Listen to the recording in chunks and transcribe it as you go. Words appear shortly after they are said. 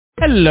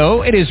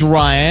Hello, it is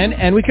Ryan,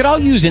 and we could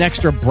all use an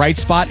extra bright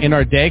spot in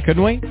our day,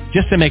 couldn't we?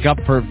 Just to make up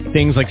for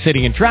things like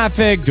sitting in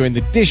traffic, doing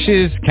the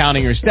dishes,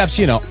 counting your steps,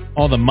 you know,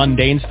 all the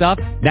mundane stuff.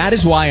 That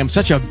is why I'm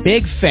such a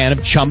big fan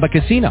of Chumba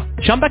Casino.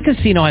 Chumba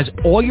Casino has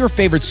all your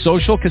favorite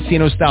social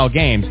casino-style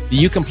games that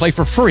you can play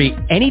for free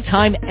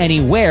anytime,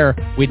 anywhere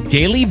with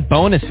daily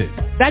bonuses.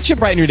 That should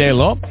brighten your day a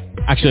little.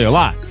 Actually, a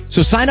lot.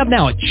 So sign up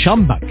now at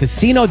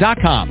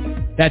ChumbaCasino.com.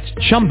 That's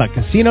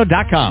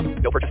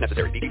ChumbaCasino.com. No purchase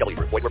necessary. VGW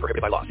Group. Void where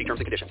prohibited by law. See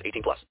terms and conditions.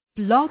 18+.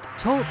 Blog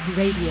Talk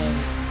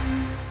Radio.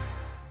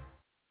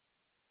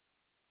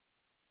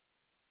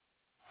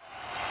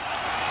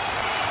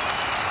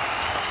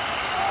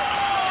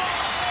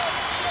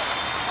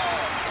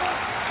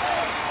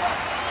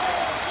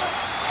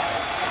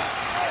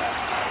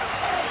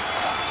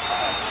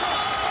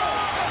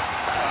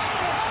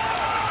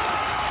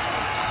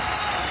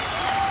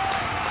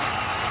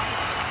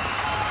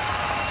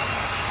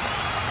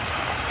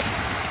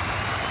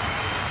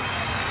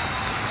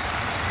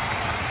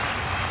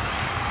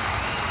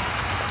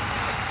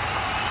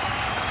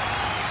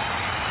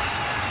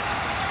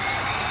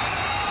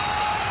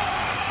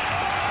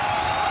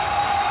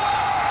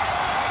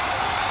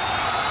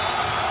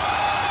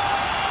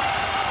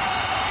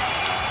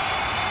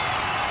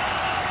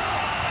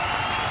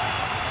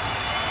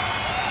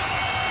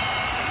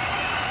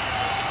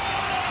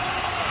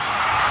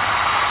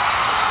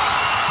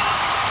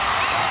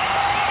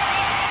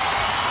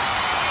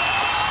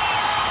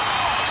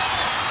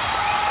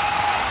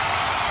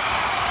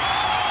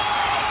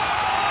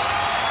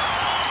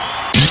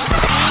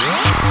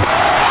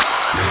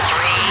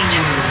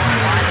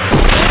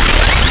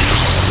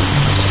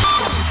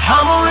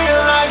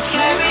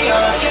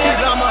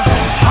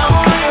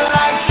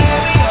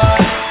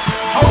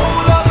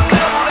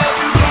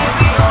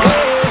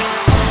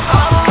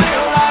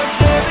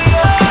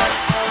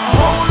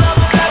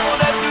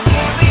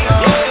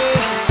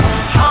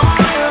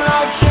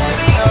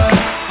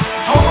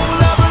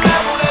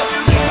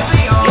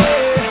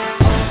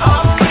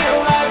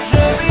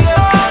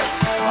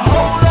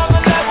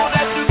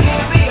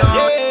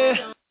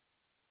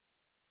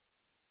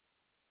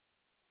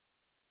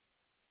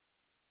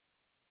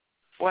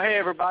 Well, hey,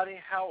 everybody.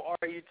 How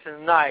are you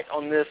tonight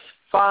on this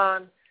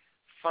fine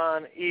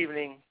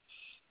evening?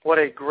 What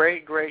a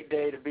great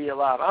day to be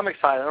alive. I'm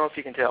excited. I don't know if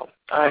you can tell.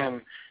 I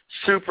am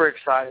super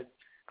excited.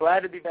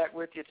 Glad to be back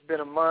with you. It's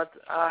been a month.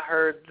 I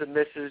heard the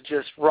missus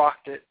just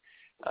rocked it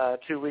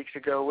 2 weeks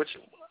ago, which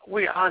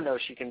I know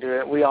she can do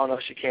it. We all know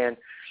she can.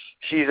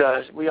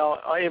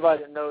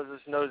 Anybody that knows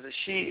us knows that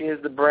she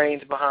is the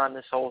brains behind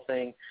this whole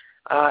thing.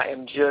 I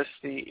am just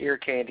the ear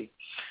candy.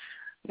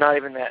 Not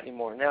even that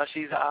anymore. Now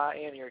she's eye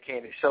and ear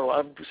candy. So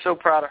I'm so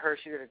proud of her.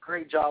 She did a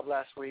great job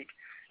last week,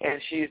 and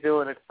she's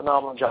doing a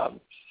phenomenal job.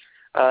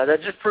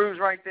 That just proves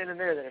right then and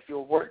there that if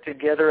you'll work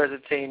together as a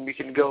team, you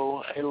can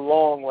go a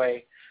long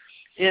way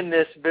in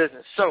this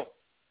business. So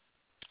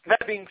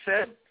that being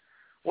said,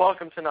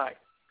 welcome tonight.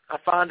 I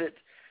find it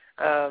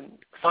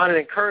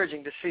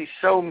encouraging to see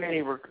so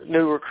many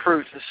new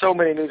recruits and so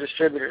many new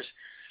distributors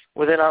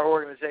within our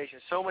organization,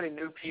 so many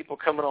new people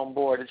coming on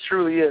board. It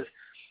truly is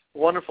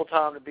wonderful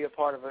time to be a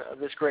part of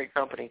this great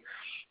company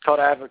called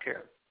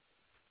Advocare.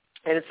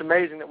 And it's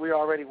amazing that we're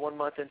already 1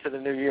 month into the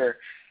new year.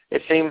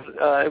 It seems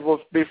it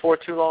will be before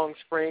too long.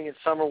 Spring and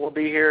summer will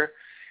be here,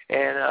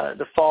 and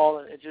the fall.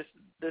 And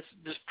this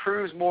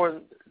proves more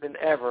than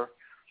ever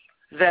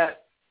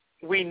that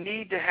we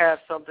need to have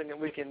something that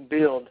we can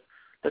build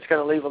that's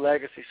going to leave a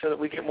legacy so that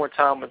we get more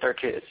time with our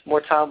kids,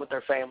 more time with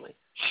their family.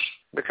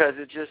 Because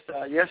it just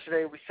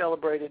yesterday we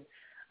celebrated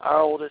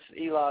our oldest,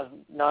 Eli's,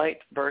 9th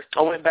birthday.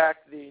 I went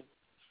back the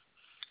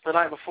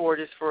night before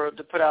just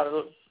to put out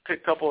a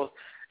couple of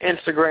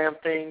Instagram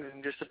things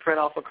and just to print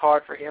off a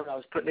card for him. I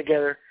was putting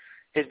together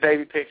his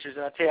baby pictures,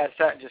 and I tell you, I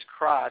sat and just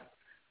cried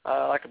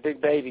like a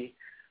big baby,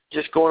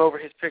 just going over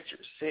his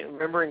pictures,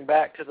 remembering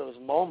back to those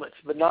moments,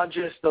 but not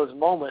just those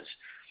moments,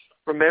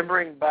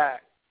 remembering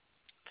back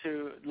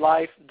to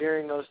life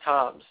during those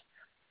times.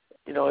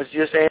 You know, it's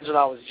just Angela and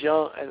I was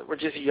young, and we're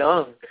just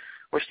young.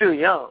 We're still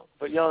young,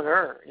 but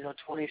younger,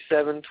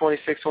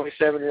 26,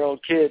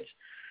 27-year-old kids,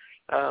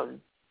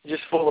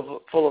 just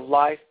full of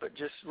life, but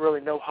just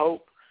really no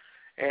hope.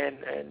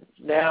 And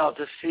now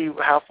to see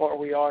how far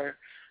we are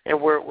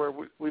and where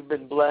we've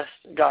been blessed,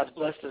 God's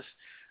blessed us,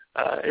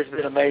 has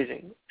been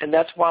amazing. And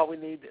that's why we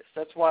need this.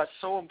 That's why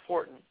it's so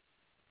important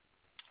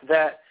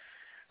that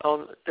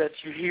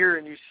you hear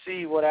and you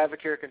see what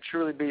Advocare can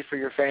truly be for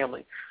your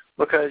family,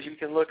 because you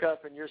can look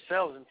up in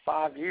yourselves in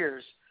 5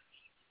 years,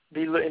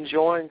 be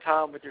enjoying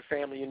time with your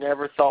family you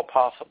never thought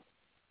possible.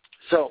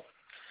 So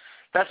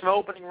that's my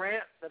opening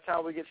rant. That's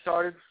how we get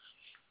started.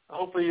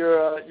 Hopefully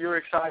you're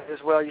excited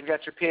as well. You've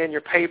got your pen, your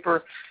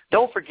paper.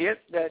 Don't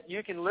forget that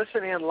you can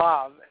listen in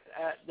live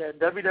at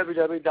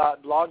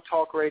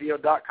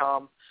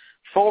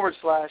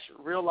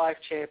www.blogtalkradio.com/Real Life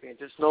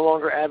Champions. It's no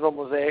longer Advil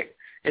Mosaic.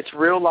 It's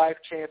Real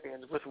Life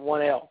Champions with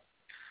one L.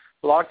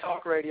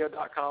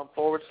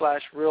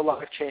 blogtalkradio.com/Real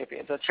Life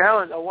Champions. A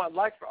challenge I'd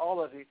like for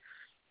all of you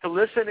to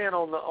listen in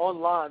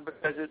online,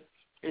 because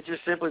It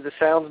just simply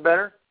sounds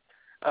better.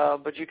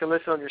 But you can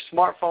listen on your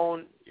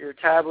smartphone, your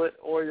tablet,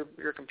 or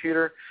your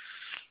computer,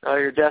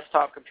 your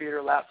desktop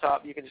computer,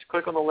 laptop. You can just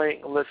click on the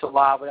link and listen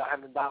live without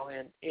having to dial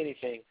in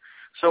anything.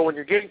 So when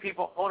you're getting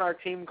people on our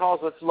team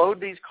calls, let's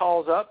load these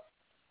calls up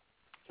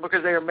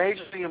because they are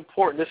majorly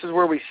important. This is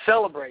where we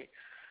celebrate.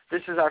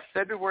 This is our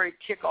February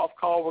kickoff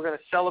call. We're going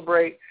to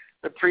celebrate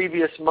the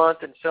previous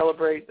month and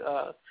celebrate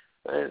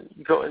and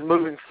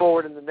moving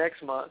forward in the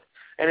next month.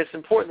 And it's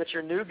important that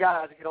your new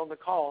guys get on the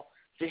call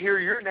to hear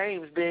your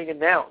names being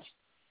announced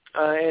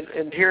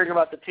and hearing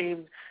about the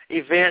team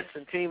events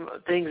and team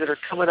things that are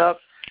coming up,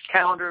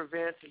 calendar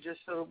events, and just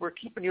so we're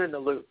keeping you in the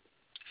loop.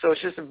 So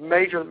it's just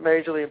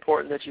majorly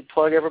important that you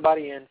plug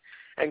everybody in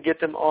and get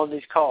them on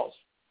these calls.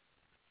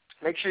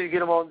 Make sure you get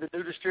them on the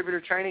new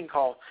distributor training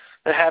call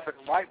that happened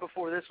right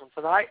before this one.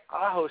 Tonight,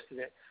 I hosted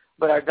it.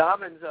 But our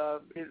Diamonds,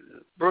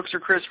 Brooks or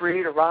Chris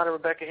Reed or Ron or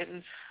Rebecca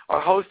Hinton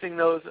are hosting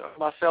those,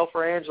 myself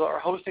or Angela, are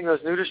hosting those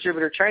new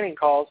distributor training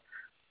calls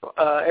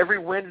every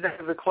Wednesday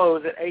of the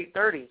close at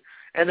 8:30.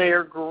 And they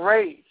are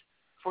great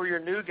for your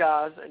new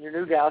guys and your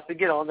new gals to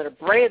get on that are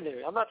brand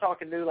new. I'm not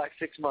talking new like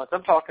 6 months.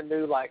 I'm talking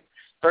new like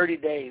 30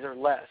 days or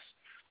less.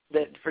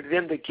 That for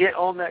them to get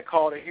on that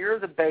call to hear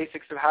the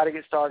basics of how to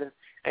get started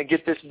and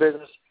get this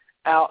business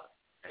out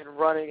and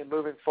running and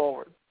moving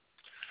forward.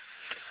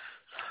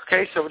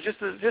 Okay, so just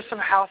some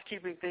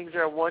housekeeping things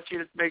that I want you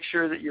to make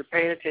sure that you're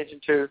paying attention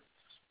to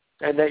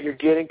and that you're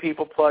getting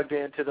people plugged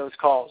into those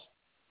calls.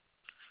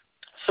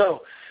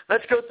 So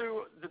let's go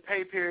through the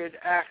pay period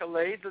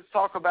accolades. Let's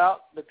talk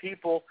about the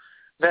people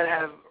that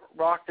have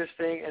rocked this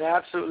thing and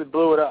absolutely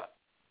blew it up.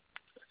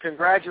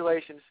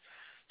 Congratulations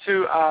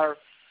to our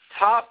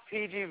top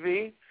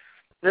PGV.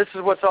 This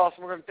is what's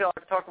awesome. We're going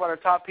to talk about our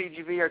top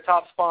PGV, our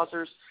top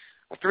sponsors,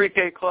 our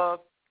 3K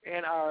Club,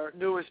 and our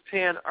newest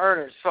pin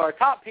earners. So our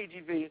top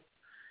PGV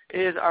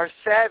is our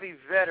savvy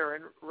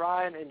veteran,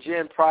 Ryan and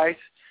Jen Price,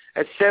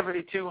 at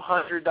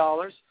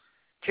 $7,200.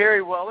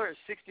 Terry Weller at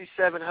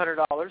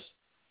 $6,700.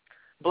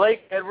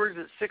 Blake Edwards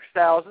at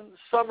 $6,000.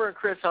 Summer and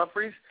Chris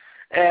Humphreys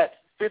at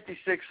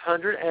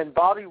 $5,600. And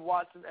Bobby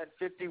Watson at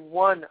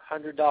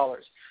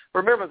 $5,100.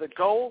 Remember, the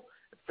goal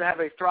to have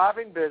a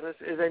thriving business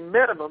is a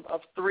minimum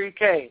of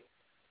 $3,000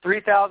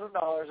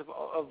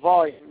 of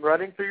volume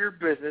running through your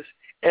business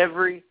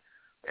every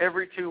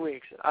 2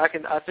 weeks. I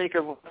think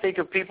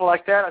of people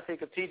like that. I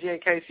think of TJ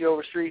and Casey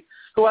Overstreet,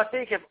 who I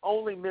think have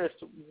only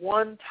missed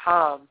one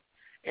time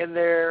in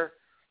their,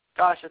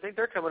 I think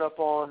they're coming up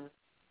on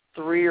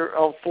 3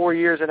 or 4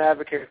 years in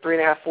Advocare,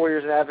 3.5, 4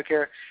 years in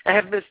Advocare, and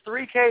have missed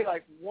 3K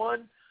like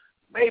one,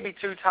 maybe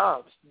 2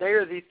 times. They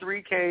are the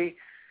 3K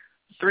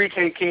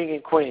king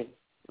and queen.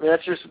 I mean,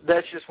 that's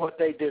just what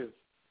they do,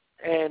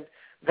 and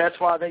that's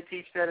why they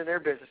teach that in their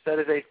business. That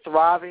is a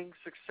thriving,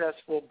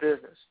 successful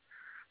business.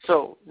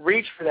 So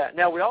reach for that.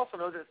 Now, we also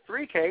know that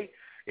 3K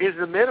is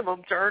the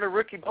minimum to earn a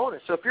rookie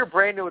bonus. So if you're a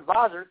brand new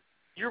advisor,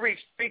 you reach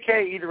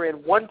 3K either in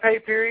one pay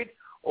period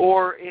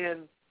or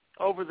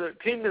over the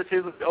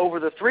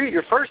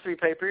your first 3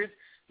 pay periods,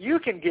 you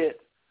can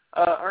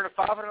earn a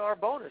 $500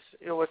 bonus,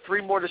 with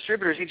 3 more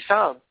distributors each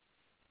time.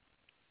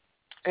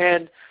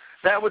 And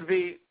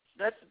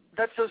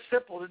that's so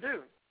simple to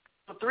do.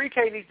 So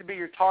 3K needs to be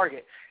your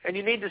target, and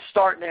you need to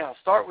start now.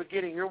 Start with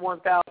getting your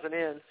 1,000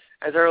 in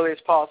as early as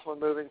possible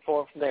and moving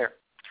forward from there.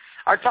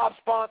 Our top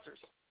sponsors,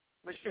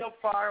 Michelle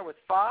Pryor with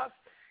 5,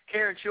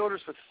 Karen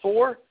Childers with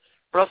 4,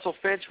 Russell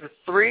Finch with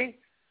 3,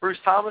 Bruce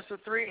Thomas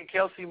with 3, and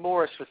Kelsey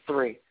Morris with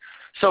 3.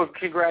 So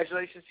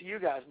congratulations to you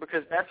guys,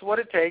 because that's what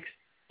it takes.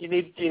 You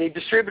need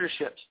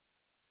distributorships.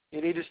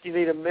 You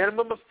need a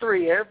minimum of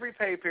 3 every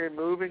pay period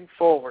moving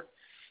forward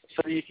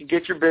so you can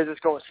get your business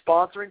going.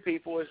 Sponsoring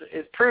people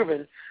is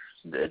proven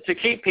to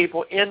keep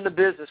people in the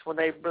business when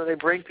they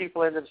bring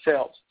people in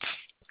themselves.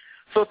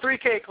 So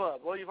 3K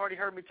Club. Well, you've already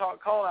heard me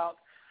call out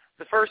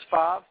the first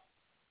 5.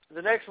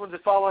 The next ones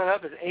that following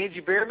up is Angie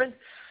Bierman,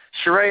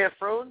 Sheree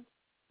Froon,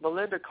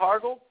 Melinda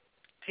Cargill,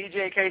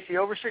 TJ and Casey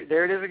Overstreet.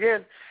 There it is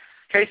again.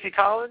 Casey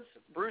Collins,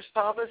 Bruce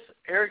Thomas,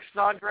 Eric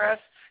Snodgrass,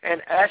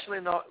 and Ashley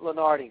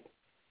Lenardi.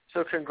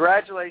 So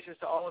congratulations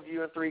to all of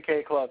you in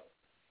 3K Club.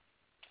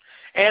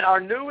 And our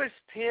newest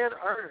pin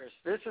earners,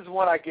 this is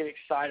what I get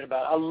excited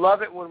about. I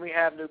love it when we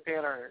have new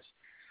pin earners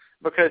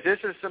because this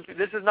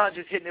is not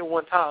just hitting it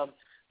one time.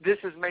 This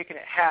is making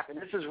it happen.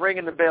 This is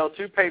ringing the bell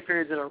 2 pay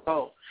periods in a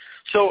row.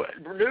 So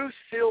new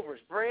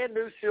silvers, brand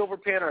new silver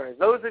pin earners.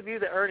 Those of you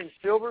that earn in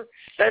silver,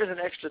 that is an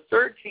extra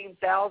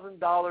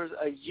 $13,000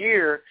 a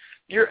year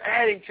you're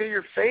adding to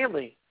your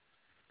family.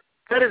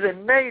 That is a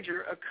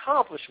major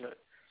accomplishment.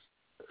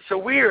 So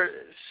we are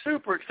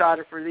super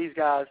excited for these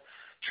guys.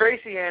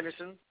 Tracy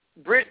Anderson,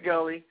 Britt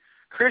Gully,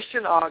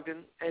 Christian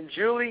Ogden, and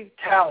Julie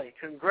Talley.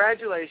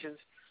 Congratulations,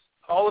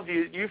 all of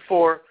you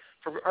 4,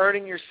 for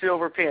earning your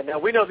silver pin. Now,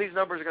 we know these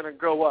numbers are going to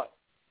go up.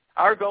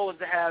 Our goal is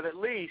to have at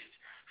least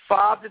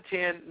 5 to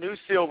 10 new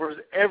silvers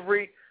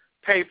every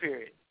pay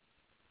period.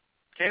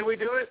 Can we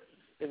do it?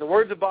 In the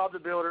words of Bob the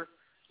Builder,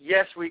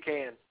 yes, we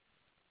can.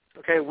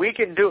 Okay, we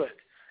can do it.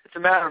 It's a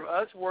matter of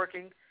us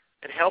working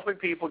and helping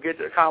people get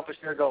to accomplish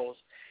their goals.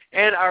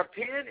 And our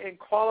pin in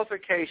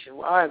qualification,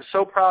 I am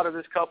so proud of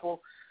this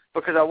couple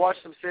because I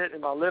watched them sit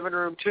in my living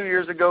room 2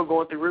 years ago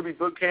going through Ruby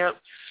Boot Camp,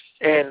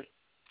 and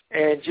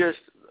just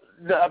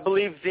I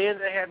believe then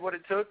they had what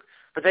it took,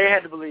 but they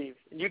had to believe.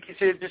 You can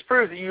see it just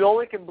proves that you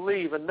only can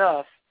believe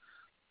enough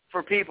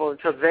for people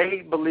until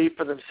they believe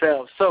for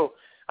themselves. So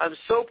I'm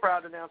so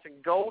proud to announce in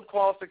gold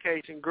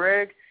qualification,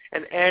 Greg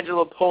and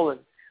Angela Pullen.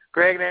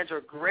 Greg and Angela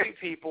are great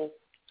people,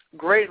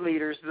 great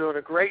leaders, doing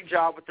a great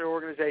job with their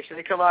organization.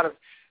 They come out of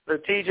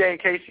the TJ and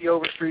Casey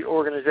Overstreet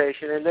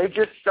organization, and they've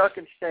just stuck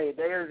and stayed.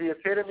 They are the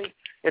epitome.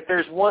 If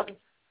there's one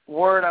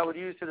word I would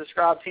use to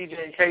describe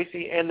TJ and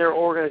Casey and their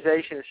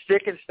organization, is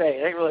stick and stay.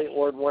 It ain't really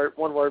one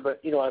word, but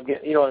you know what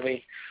I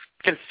mean.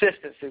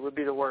 Consistency would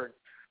be the word.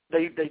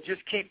 They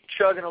just keep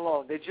chugging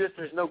along.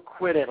 There's no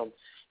quit in them.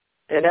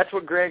 And that's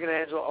what Greg and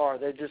Angela are.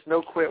 They're just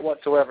no quit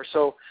whatsoever.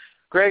 So,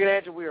 Greg and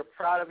Angela, we are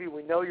proud of you.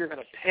 We know you're going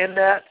to pin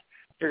that.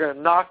 You're going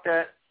to knock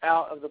that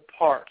out of the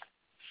park.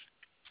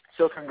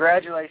 So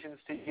congratulations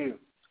to you.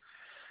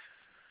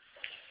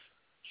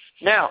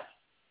 Now,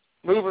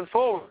 moving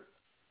forward.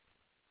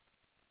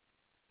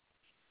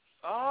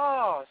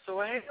 Oh, so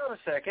hang on a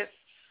second.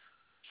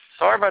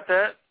 Sorry about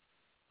that.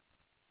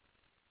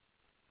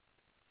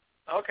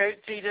 Okay,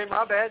 TJ,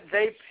 my bad.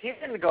 They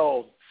pinned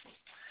gold.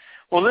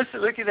 Well,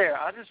 listen, looky there.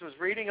 I just was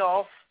reading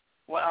off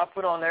what I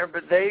put on there,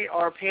 but they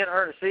are pin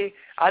earners. See,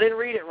 I didn't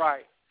read it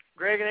right.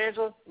 Greg and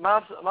Angela,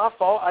 my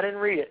fault. I didn't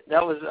read it.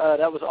 That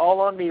was all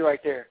on me right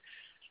there.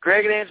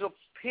 Greg and Angela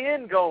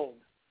pin gold.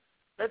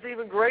 That's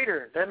even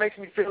greater. That makes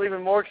me feel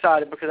even more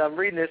excited because I'm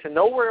reading this, and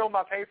nowhere on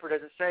my paper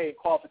does it say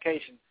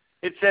qualification.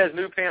 It says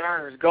new pin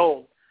earners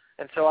gold,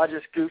 and so I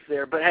just goofed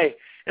there. But hey,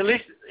 at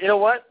least you know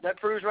what? That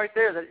proves right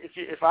there that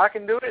if I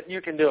can do it,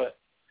 you can do it.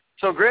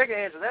 So Greg and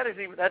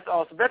Angela, that's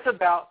awesome. That's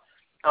about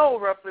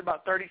roughly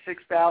about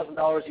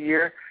 $36,000 a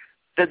year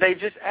that they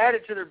just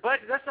added to their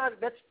budget.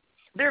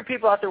 There are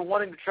people out there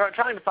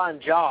trying to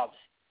find jobs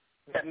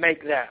that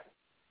make that.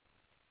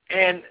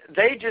 And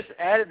they just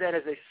added that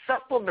as a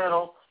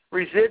supplemental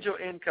residual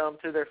income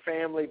to their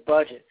family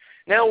budget.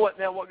 Now what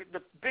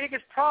the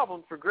biggest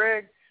problem for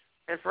Greg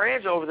and for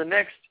Angela over the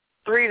next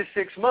 3 to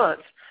 6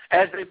 months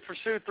as they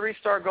pursue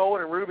 3-star gold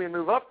and ruby and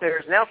move up there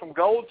is now from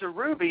gold to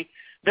ruby,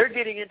 they're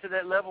getting into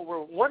that level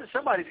where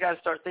somebody's got to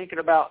start thinking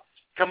about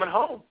coming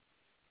home.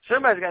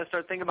 Somebody's got to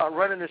start thinking about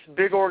running this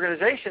big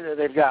organization that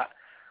they've got.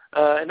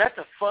 And that's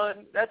a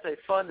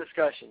fun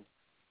discussion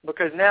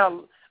because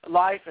now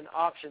life and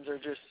options are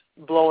just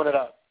blowing it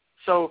up.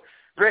 So,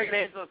 Greg and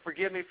Angela,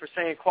 forgive me for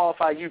saying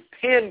qualify. You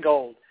pinned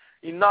gold.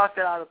 You knocked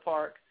it out of the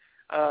park.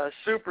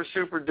 Super,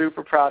 super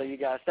duper proud of you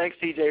guys. Thanks,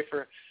 TJ,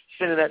 for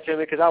sending that to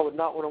me because I would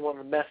not want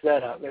to mess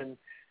that up. And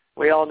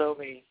we all know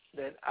me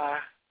that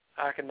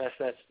I can mess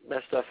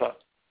stuff up.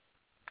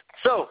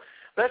 So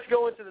let's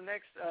go into the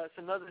next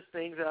some other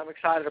things that I'm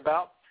excited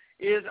about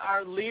is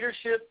our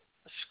leadership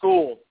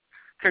school.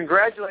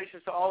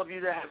 Congratulations to all of you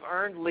that have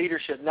earned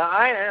leadership. Now,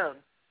 I am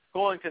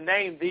going to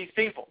name these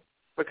people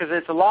because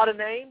it's a lot of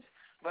names,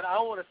 but I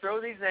want to throw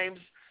these names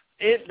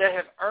in that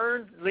have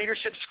earned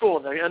leadership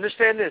school. Now,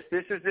 understand this.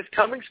 This is this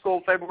coming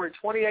school, February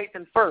 28th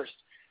and 1st.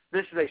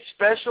 This is a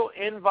special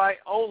invite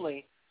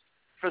only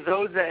for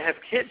those that have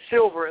hit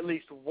silver at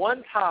least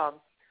one time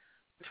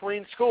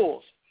between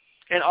schools.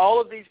 And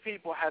all of these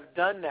people have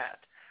done that.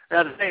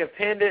 Now, they have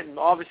pinned it and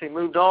obviously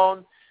moved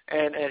on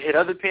and hit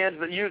other pins,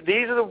 but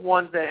these are the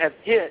ones that have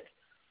hit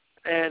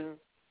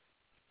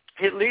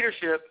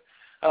leadership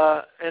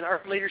and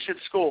earned leadership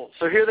school.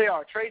 So here they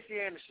are: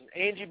 Tracy Anderson,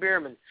 Angie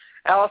Bierman,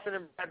 Allison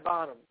and Brad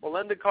Bonham,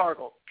 Belinda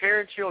Cargill,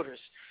 Karen Childress,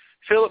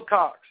 Philip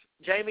Cox,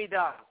 Jamie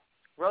Dye,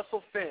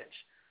 Russell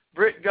Finch,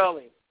 Britt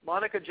Gully,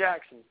 Monica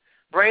Jackson,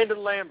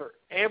 Brandon Lambert,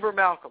 Amber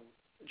Malcolm,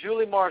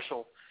 Julie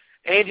Marshall,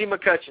 Angie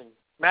McCutcheon,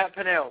 Matt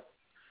Pinnell,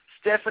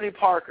 Stephanie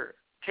Parker,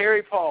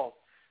 Terry Paul,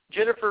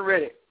 Jennifer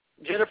Riddick,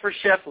 Jennifer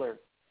Scheffler,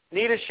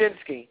 Nita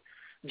Shinsky,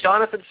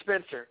 Jonathan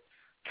Spencer,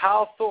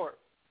 Kyle Thorpe,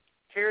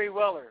 Terry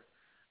Weller,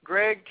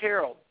 Greg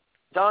Carroll,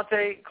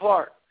 Dante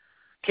Clark,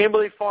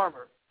 Kimberly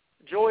Farmer,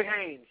 Joy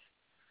Haynes,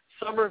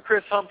 Summer and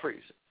Chris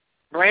Humphreys,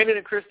 Brandon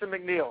and Kristen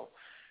McNeil,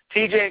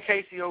 TJ and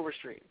Casey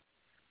Overstreet,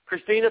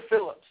 Christina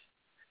Phillips,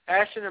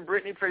 Ashton and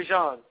Brittany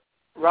Prejean,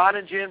 Ron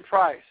and Jen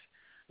Price,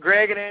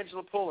 Greg and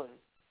Angela Pullen,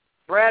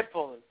 Brad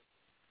Pullen,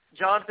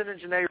 Jonathan and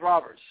Janae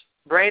Roberts,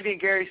 Brandy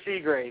and Gary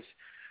Seagraves,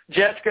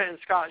 Jessica and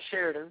Scott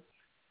Sheridan,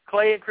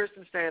 Clay and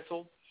Kristen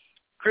Stansel,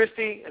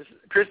 Christy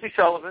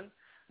Sullivan,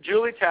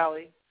 Julie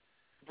Talley,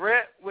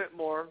 Brett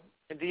Whitmore,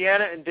 and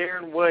Deanna and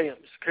Darren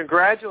Williams.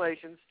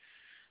 Congratulations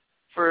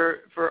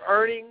for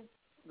earning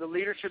the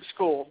leadership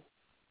school.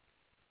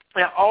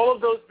 Now, all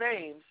of those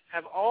names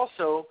have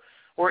also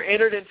were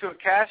entered into a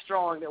cash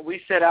drawing that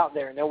we set out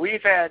there. Now,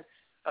 we've had,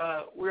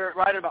 we're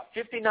right at about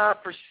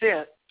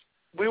 59%.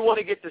 We want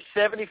to get to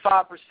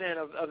 75%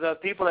 of the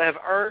people that have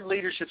earned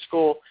leadership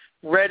school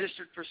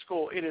registered for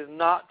school. It is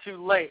not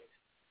too late.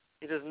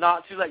 It is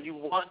not too late. You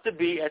want to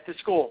be at the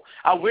school.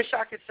 I wish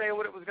I could say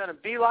what it was going to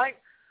be like,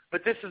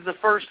 but this is the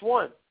first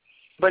one.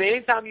 But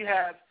anytime you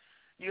have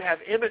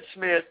Emmett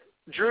Smith,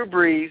 Drew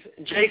Brees,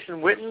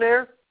 Jason Witten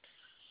there,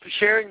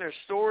 sharing their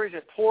stories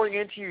and pouring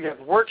into you. You have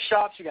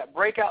workshops, you got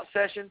breakout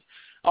sessions.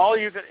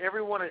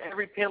 Everyone at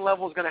every pin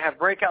level is going to have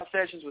breakout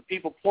sessions with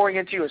people pouring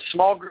into you in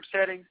small group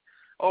settings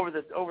over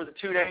the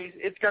 2 days.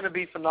 It's going to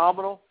be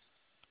phenomenal.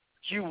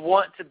 You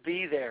want to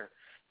be there.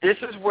 This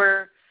is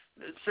where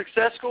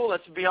Success School,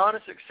 let's be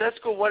honest, Success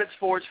School, what it's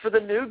for the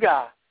new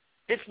guy.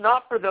 It's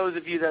not for those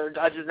of you that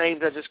are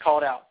names I just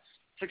called out.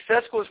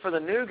 Success School is for the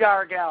new guy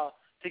or gal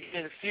to get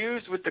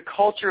infused with the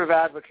culture of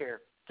Advocare,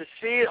 to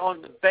see it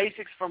on the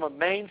basics from a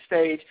main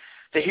stage,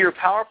 to hear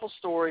powerful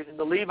stories, and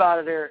to leave out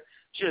of there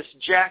just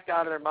jacked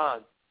out of their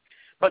mind.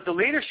 But the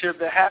leadership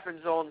that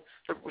happens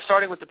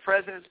starting with the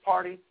President's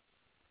Party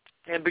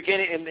and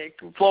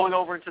flowing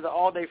over into the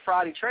all-day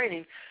Friday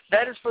training,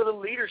 that is for the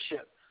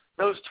leadership.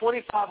 Those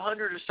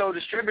 2,500 or so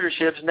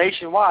distributorships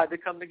nationwide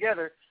that come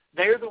together,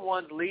 they're the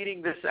ones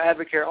leading this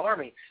Advocare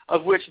army,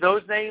 of which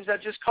those names I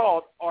just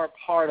called are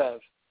part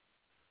of.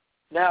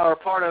 Now are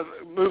part of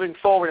moving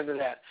forward into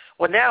that.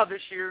 Well, now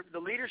this year, the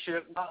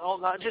leadership,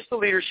 not just the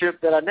leadership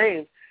that I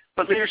named,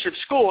 but Leadership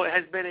School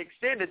has been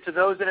extended to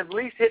those that have at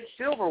least hit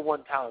silver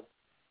one time,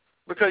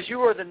 because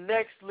you are the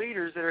next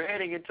leaders that are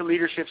heading into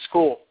Leadership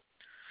School.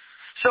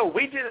 So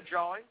we did a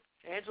drawing.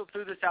 Angela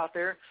threw this out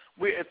there.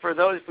 For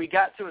those, if we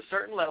got to a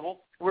certain level,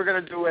 we're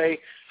going to do a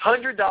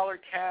 $100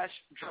 cash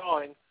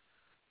drawing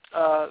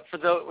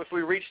if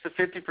we reach the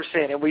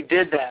 50%, and we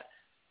did that.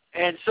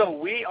 And so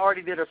we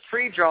already did a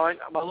pre-drawing.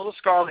 My little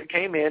Scarlett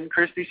came in.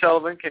 Christy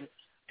Sullivan can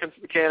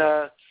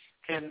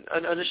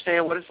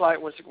understand what it's like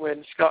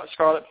when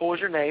Scarlett pulls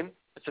your name.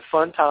 It's a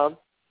fun time.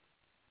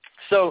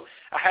 So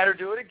I had her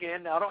do it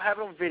again. Now, I don't have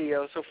it on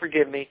video, so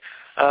forgive me,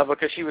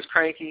 because she was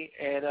cranky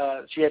and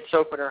she had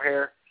soap in her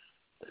hair.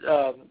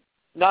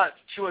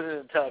 She wasn't in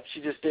the tub.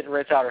 She just didn't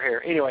rinse out her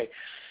hair. Anyway,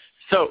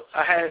 so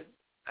I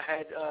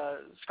had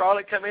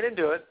Scarlett come in and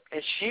do it,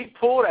 and she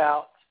pulled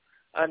out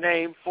a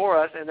name for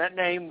us, and that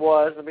name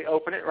was, let me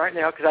open it right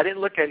now because I didn't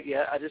look at it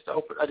yet. I just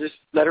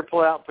let her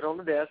pull it out and put it on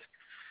the desk.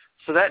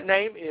 So that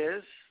name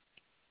is,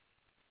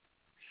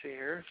 let's see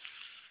here,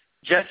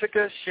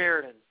 Jessica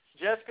Sheridan.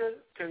 Jessica,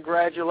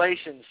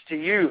 congratulations to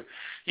you.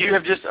 You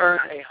have just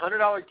earned a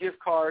 $100 gift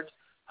card,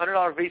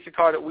 $100 Visa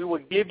card that we will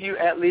give you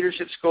at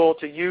Leadership School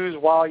to use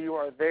while you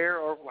are there,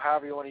 or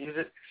however you want to use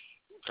it.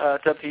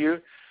 It's up to you.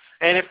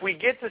 And if we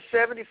get to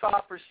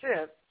 75%,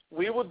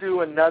 we will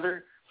do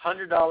another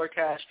 $100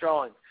 cash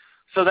drawing.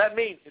 So that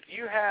means if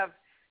you have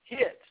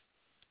hit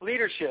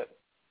leadership,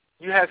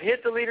 you have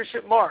hit the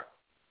leadership mark,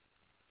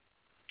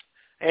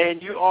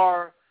 and you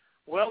are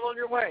well on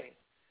your way,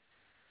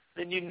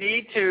 then you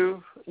need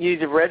to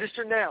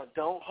register now.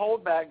 Don't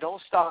hold back.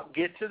 Don't stop.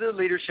 Get to the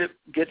leadership.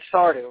 Get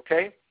started,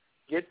 okay?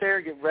 Get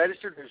there. Get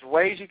registered. There's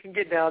ways you can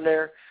get down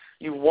there.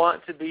 You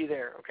want to be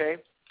there, okay?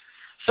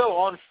 So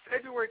on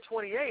February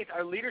 28th,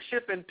 our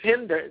leadership and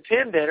pin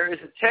dinner is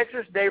at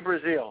Texas de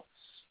Brazil.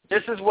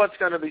 This is what's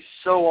going to be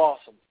so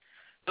awesome.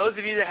 Those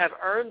of you that have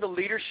earned the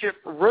leadership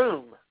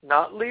room,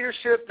 not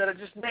leadership that I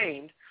just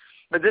named,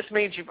 but this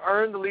means you've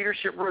earned the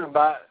leadership room.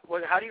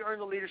 How do you earn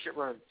the leadership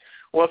room?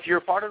 Well, if you're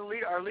a part of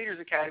our Leaders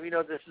Academy, you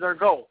know this is our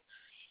goal.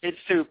 It's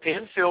to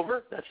pin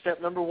silver. That's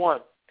step number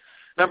one.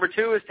 Number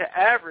two is to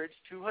average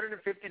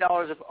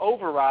 $250 of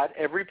override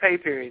every pay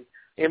period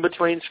in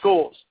between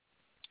schools.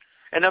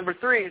 And number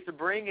three is to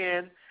bring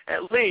in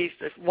at least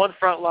one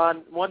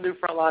new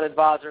frontline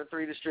advisor and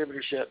 3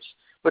 distributorships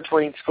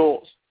between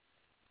schools.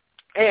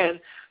 And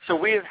so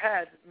we have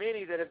had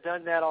many that have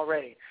done that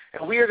already.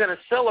 And we are going to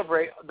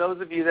celebrate those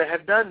of you that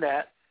have done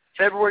that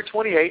February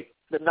 28th,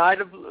 the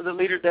night of the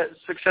leader that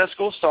Success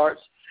School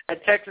starts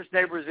at Texas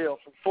de Brazil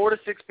from 4 to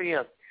 6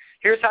 p.m.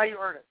 Here's how you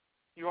earn it.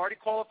 You already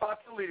qualified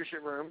for the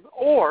leadership room,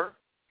 or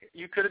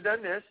you could have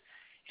done this.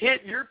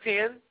 Hit your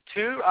pin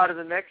 2 out of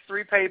the next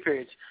 3 pay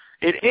periods.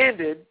 It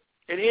ends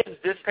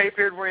this pay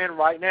period we're in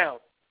right now.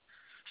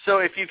 So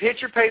if you've hit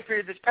your pay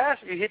period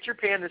you hit your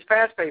pin this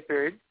past pay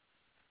period,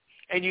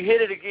 and you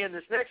hit it again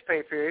this next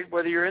pay period,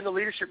 whether you're in the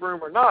leadership room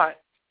or not,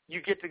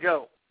 you get to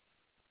go.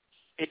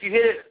 If you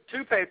hit it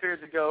 2 pay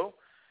periods ago,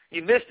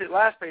 you missed it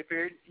last pay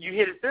period, you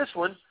hit it this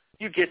one,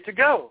 you get to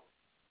go.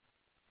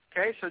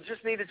 Okay, so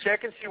just need to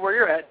check and see where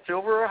you're at,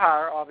 silver or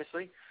higher,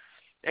 obviously,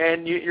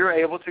 and you're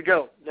able to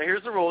go. Now,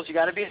 here's the rules. You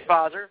got to be an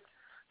advisor,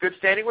 good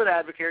standing with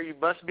Advocare. You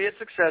must be at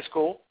Success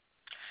School.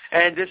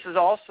 And this is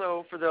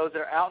also for those that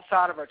are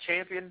outside of our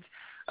champions,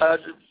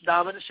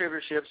 diamond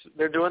distributorships.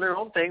 They're doing their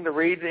own thing, the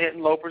Reeds, the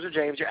Hinton, Lopers, or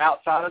James. You're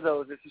outside of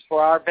those. This is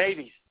for our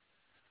babies,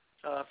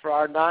 for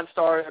our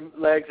 9-star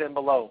legs and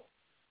below.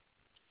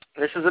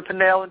 This is a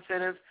Pinnell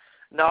incentive,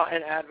 not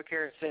an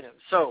Advocare incentive.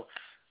 So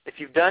if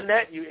you've done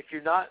that, if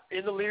you're not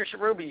in the leadership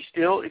room, but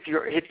if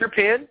you hit your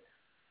pin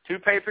 2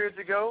 pay periods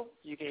ago,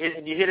 you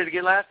hit it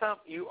again last time,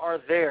 you are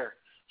there.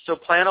 So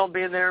plan on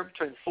being there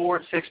between 4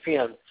 and 6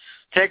 p.m.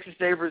 Texas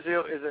de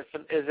Brazil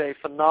is a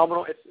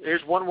phenomenal.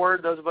 Here's one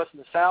word. Those of us in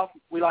the South,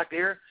 we like to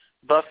hear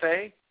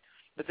buffet,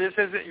 but this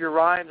isn't your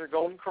Ryan's or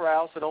Golden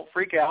Corral, so don't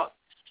freak out.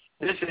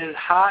 This is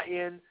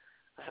high-end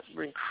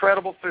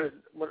incredible food.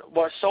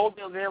 What sold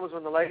me then was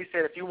when the lady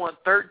said, if you want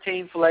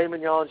 13 filet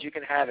mignons, you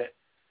can have it.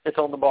 It's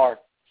on the bar.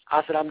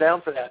 I said, I'm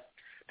down for that.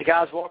 The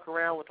guys walk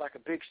around with like a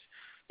big,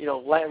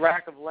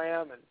 rack of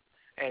lamb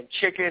and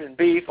chicken and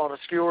beef on a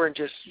skewer and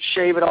just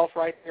shave it off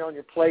right there on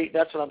your plate.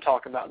 That's what I'm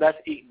talking about. That's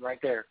eating right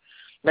there.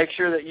 Make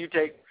sure that you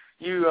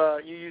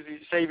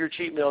save your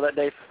cheat meal that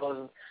day,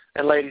 fellas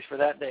and ladies, for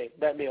that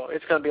meal.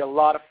 It's going to be a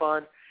lot of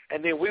fun.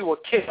 And then we will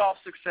kick off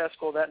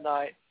successful that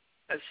night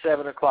at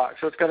 7 o'clock.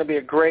 So it's going to be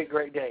a great,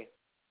 great day.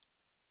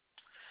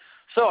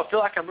 So I feel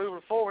like I'm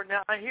moving forward.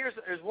 Now,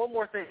 there's one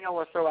more thing I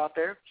want to throw out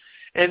there,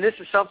 and this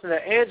is something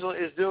that Angela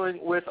is doing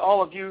with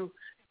all of you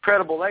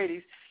incredible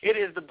ladies. It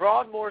is the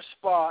Broadmoor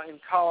Spa in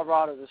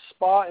Colorado, the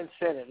spa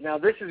incentive. Now,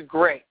 this is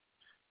great.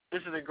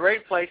 This is a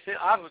great place.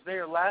 I was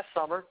there last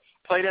summer,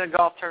 played in a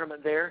golf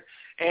tournament there,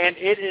 and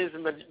it is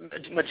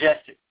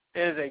majestic.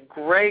 It is a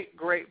great,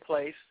 great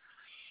place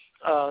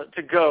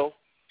to go,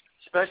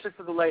 especially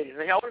for the ladies.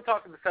 And I want to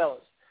talk to the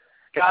fellas.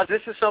 Guys,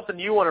 this is something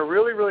you want to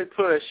really, really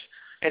push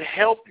and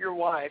help your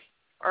wife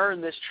earn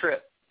this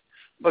trip.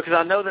 Because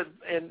I know that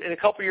in a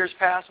couple years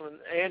past, when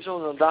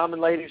Angela and the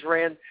Diamond ladies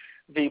ran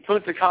the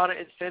Punta Cana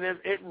incentive,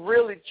 it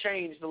really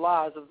changed the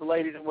lives of the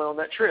ladies that went on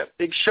that trip.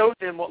 It showed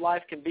them what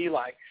life can be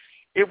like.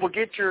 It will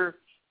get your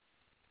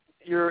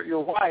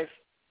wife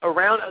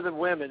around other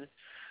women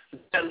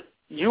that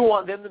you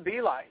want them to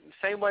be like,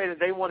 the same way that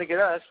they want to get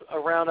us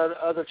around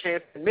other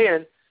champion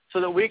men so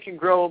that we can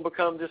grow and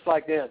become just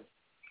like them.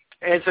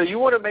 And so you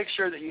want to make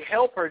sure that you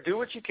help her, do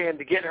what you can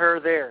to get her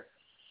there.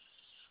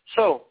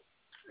 So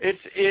it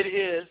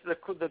is the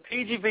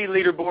PGV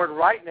leaderboard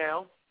right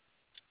now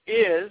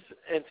is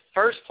in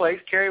first place,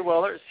 Carrie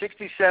Weller at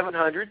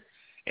 6,700,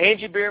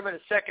 Angie Bierman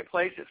at second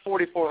place at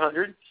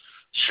 4,400,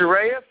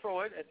 Sharia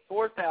Freud at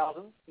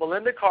 4,000,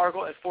 Melinda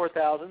Cargill at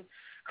 4,000,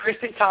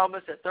 Christy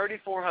Thomas at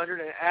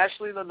 3,400, and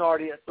Ashley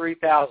Lenardi at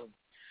 3,000.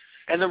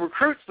 And the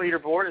recruits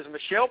leaderboard is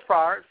Michelle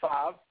Pryor at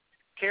 5,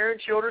 Karen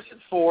Childress at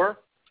 4,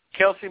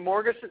 Kelsey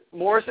Morris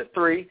at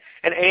 3,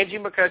 and Angie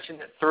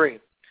McCutcheon at 3.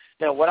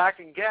 Now, what I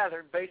can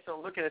gather based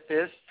on looking at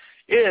this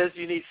is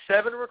you need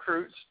 7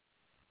 recruits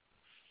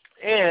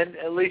and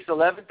at least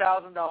 $11,000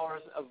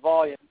 of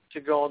volume to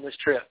go on this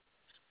trip.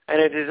 And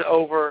it is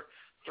over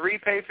 3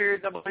 pay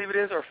periods, I believe it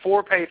is, or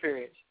 4 pay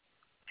periods.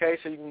 Okay,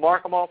 so you can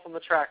mark them off on the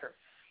tracker.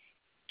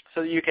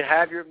 So that you can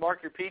have mark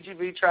your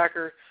PGV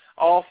tracker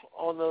off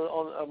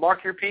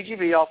mark your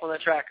PGV off on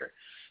that tracker.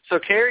 So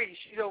Carrie,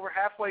 she's over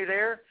halfway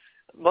there.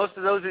 Most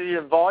of those of you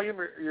in volume,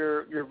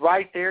 you're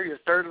right there. You're a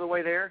third of the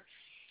way there.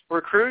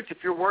 Recruits, if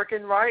you're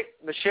working right,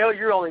 Michelle,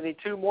 you only need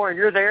 2 more, and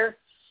you're there.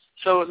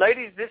 So,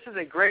 ladies, this is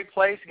a great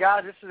place.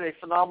 Guys, this is a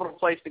phenomenal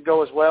place to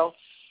go as well.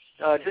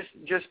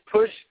 Just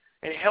push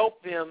and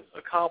help them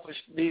accomplish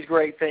these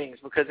great things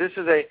because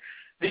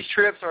these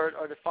trips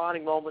are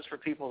defining moments for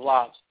people's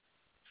lives.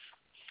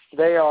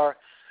 They are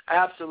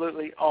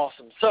absolutely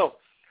awesome. So,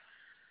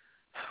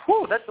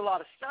 that's a lot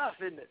of stuff,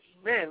 isn't it?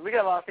 Man, we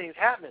got a lot of things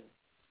happening.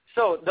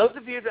 So those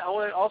of you that I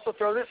want to also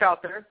throw this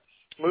out there,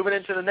 moving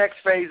into the next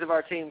phase of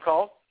our team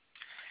call,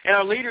 and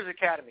our Leaders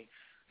Academy.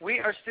 We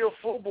are still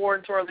full bore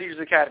into our Leaders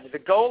Academy. The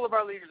goal of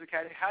our Leaders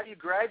Academy, how do you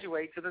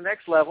graduate to the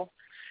next level,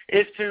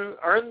 is to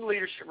earn the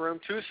leadership room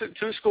 2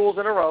 schools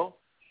in a row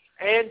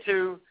and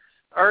to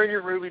earn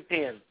your Ruby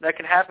pin. That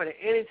can happen at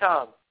any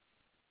time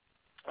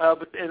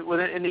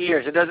within the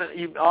years. It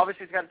doesn't.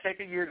 Obviously, it's got to take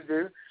a year to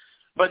do.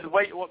 But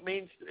what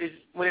means is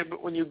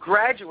when you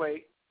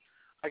graduate,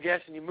 I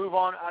guess, and you move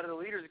on out of the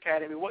Leaders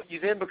Academy, what you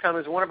then become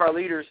is one of our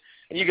leaders,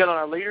 and you get on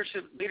our leaders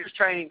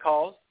training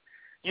calls.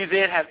 You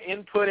then have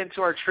input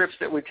into our trips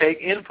that we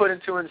take, input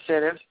into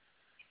incentives.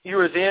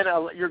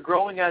 You're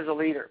growing as a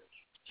leader,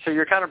 so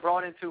you're kind of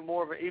brought into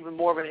even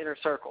more of an inner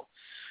circle.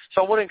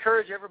 So I want to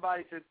encourage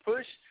everybody to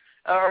push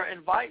or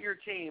invite your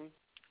team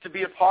to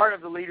be a part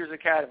of the Leaders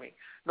Academy.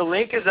 The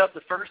link is up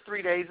the first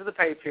 3 days of the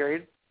pay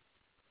period,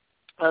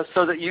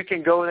 so that you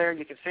can go there and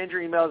you can send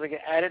your emails and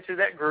get added to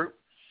that group.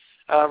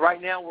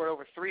 Right now, we're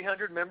over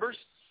 300 members,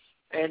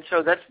 and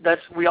so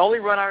we only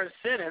run our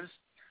incentives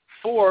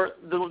for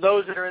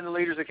those that are in the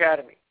Leaders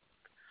Academy.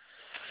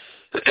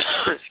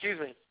 Excuse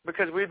me,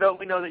 because we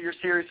know that you're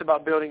serious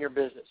about building your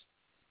business.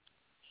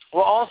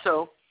 Well,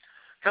 also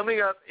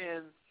coming up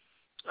in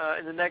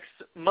the next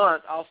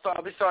month, I'll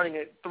be starting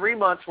a 3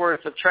 months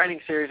worth of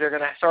training series. They're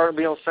going to start to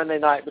be on Sunday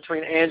night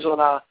between Angela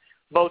and I,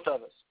 both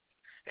of us,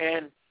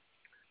 and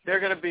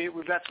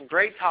we've got some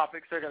great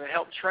topics. They're going to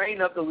help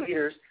train up the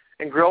leaders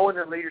and grow in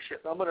their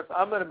leadership. I'm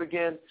going to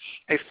begin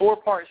a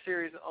 4-part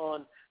series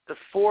on the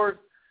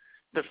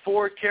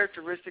four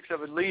characteristics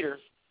of a leader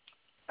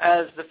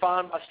as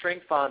defined by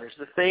Strength Finders,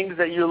 the things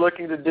that you're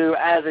looking to do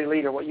as a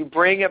leader, what you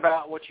bring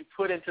about, what you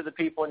put into the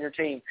people on your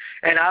team.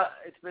 And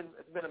it's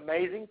been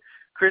amazing.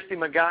 Christy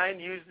McGuine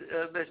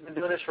has been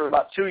doing this for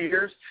about 2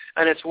 years,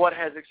 and it's what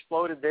has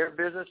exploded their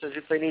business as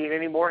if they needed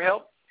any more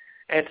help.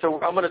 And so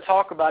I'm going to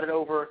talk about it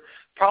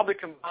probably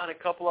combine a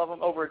couple of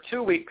them over a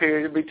 2-week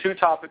period. It'll be 2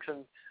 topics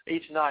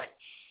each night.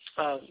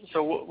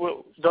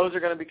 So those are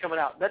going to be coming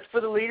out. That's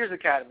for the Leaders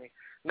Academy.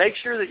 make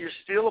sure that you're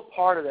still a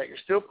part of that. You're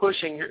still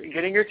pushing,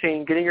 getting your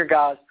team, getting your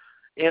guys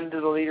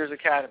into the Leaders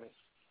Academy.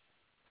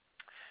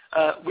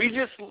 We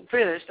just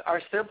finished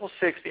our Simple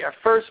 60, our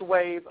first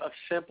wave of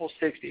Simple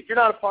 60. If you're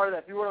not a part of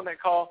that, if you weren't on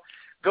that call,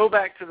 go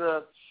back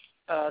to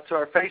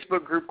our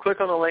Facebook group,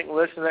 click on the link and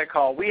listen to that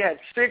call. We had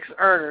 6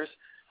 earners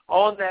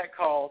on that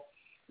call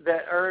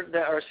that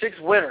are 6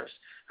 winners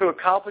who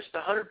accomplished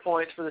 100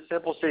 points for the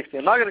Simple 60.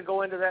 I'm not going to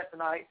go into that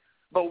tonight,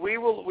 but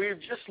we've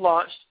just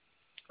launched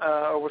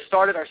we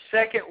started our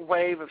second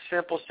wave of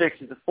Simple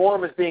 60. The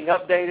form is being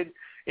updated.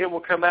 It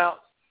will come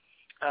out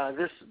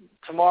this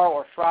tomorrow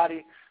or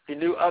Friday, the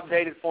new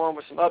updated form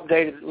with some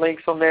updated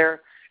links on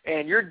there.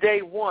 And your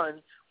day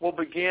 1 will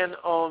begin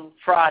on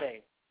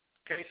Friday.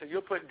 Okay, so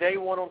you'll put day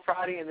 1 on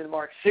Friday and then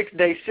mark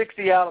day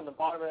 60 out on the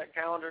bottom of that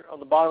calendar, on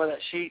the bottom of that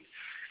sheet.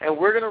 And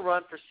we're going to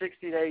run for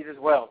 60 days as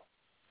well.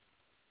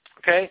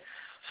 Okay,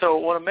 so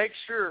I want to make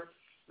sure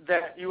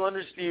that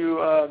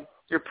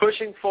you're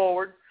pushing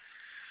forward,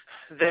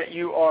 that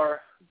you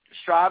are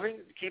striving,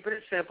 keeping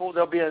it simple.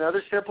 There'll be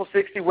another Simple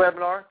 60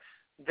 webinar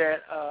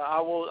that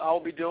I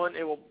will be doing.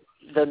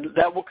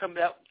 That will come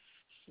out.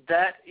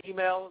 That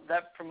email,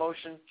 that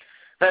promotion,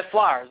 that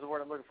flyer is the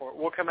word I'm looking for.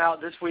 Will come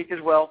out this week as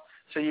well,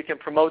 so you can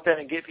promote that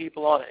and get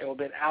people on it. It will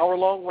be an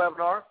hour-long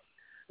webinar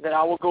that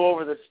I will go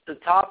over the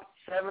top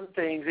 7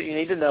 things that you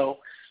need to know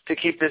to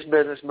keep this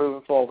business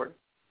moving forward.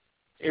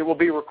 It will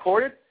be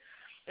recorded,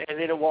 and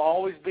then it will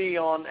always be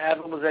on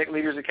Admiral Mosaic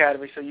Leaders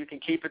Academy, so you can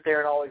keep it there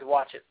and always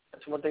watch it.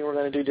 That's one thing we're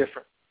going to do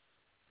different.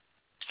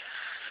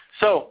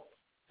 So,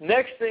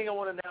 next thing I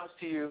want to announce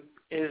to you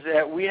is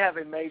that we have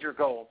a major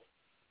goal.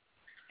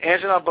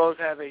 Angela and I both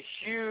have a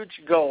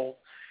huge goal,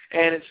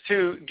 and it's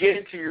to get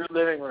into your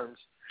living rooms.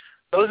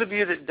 Those of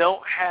you that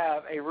don't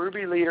have a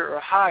Ruby Leader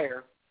or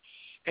higher,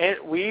 and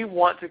we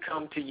want to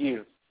come to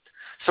you.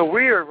 So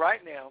we are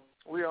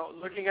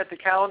looking at the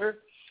calendar.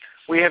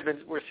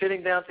 We're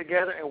sitting down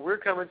together, and we're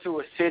coming to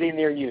a city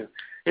near you.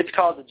 It's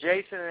called the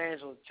Jason and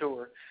Angela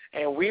Tour,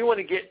 and we want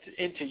to get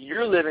into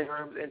your living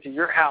rooms, into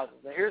your houses.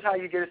 Now, here's how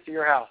you get us to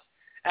your house.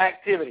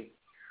 Activity.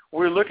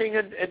 We're looking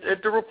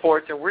at the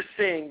reports, and we're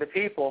seeing the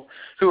people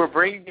who are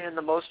bringing in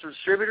the most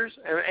distributors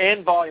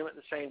and volume at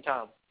the same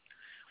time.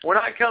 We're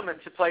not coming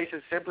to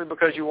places simply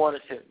because you want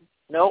us to.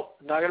 Nope,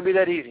 not going to be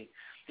that easy.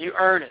 You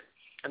earn it.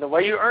 And the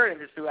way you earn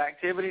it is through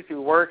activity,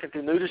 through work, and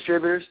through new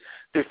distributors,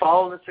 through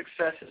following the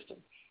success system.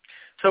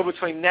 So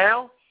between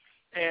now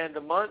and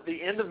the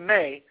end of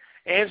May,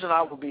 Angela and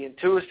I will be in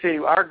Tua City.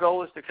 Our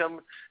goal is to come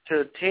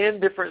to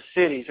 10 different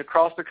cities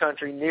across the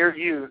country near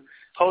you,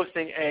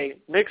 hosting a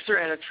mixer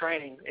and a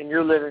training in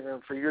your living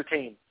room for your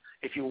team.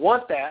 If you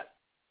want that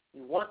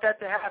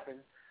to happen,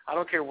 I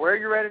don't care where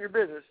you're at in your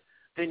business,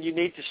 then you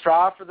need to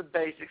strive for the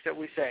basics that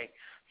we say.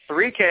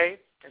 3K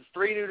and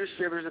 3 new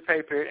distributors a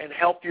pay period, and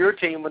help your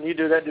team when you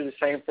do that do the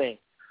same thing.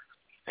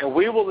 And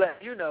we will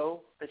let you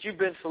know that you've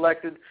been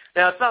selected.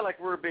 Now, it's not like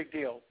we're a big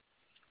deal,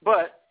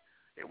 but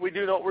we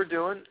do know what we're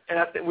doing, and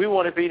I think we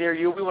want to be near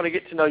you. We want to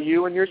get to know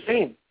you and your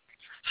team.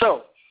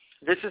 So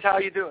this is how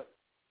you do it.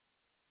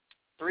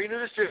 3 new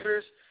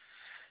distributors,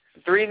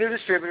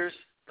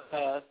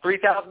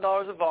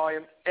 $3,000 of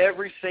volume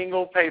every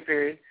single pay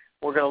period.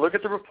 We're going to look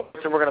at the reports,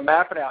 and we're going to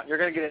map it out. You're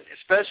going to get a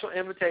special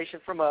invitation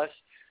from us,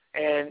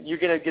 and you're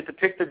going to get to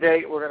pick the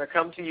date. We're going to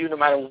come to you no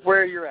matter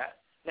where you're at.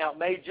 Now, it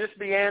may just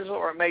be Angela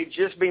or it may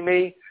just be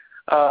me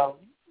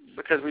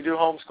because we do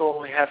homeschool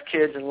and we have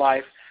kids in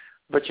life,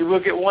 but you will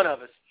get one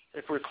of us.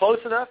 If we're close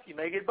enough, you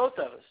may get both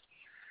of us.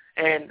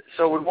 And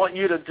so we want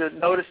you to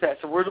notice that.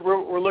 So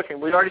we're looking.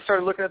 We've already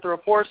started looking at the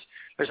reports.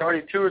 There's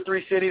already 2 or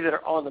 3 cities that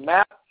are on the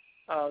map,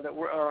 that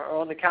are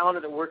on the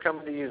calendar that we're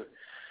coming to you.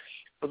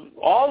 But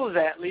all of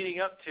that leading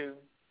up to,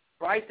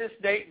 write this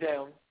date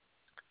down,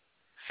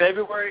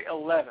 February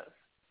 11th.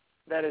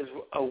 That is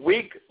a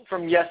week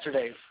from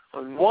yesterday.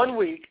 In 1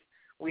 week,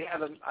 I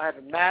have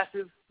a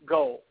massive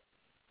goal.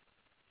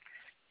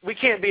 We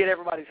can't be at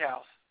everybody's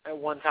house at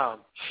one time.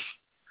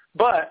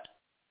 But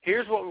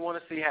here's what we want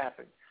to see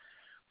happen.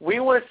 We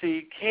want to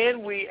see,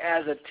 can we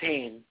as a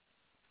team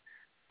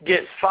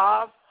get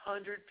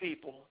 500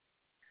 people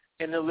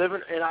in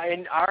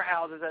our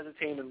houses as a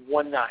team in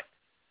one night?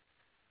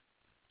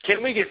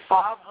 Can we get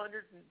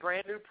 500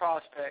 brand new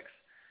prospects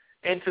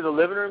into the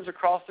living rooms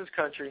across this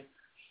country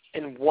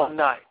in one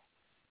night?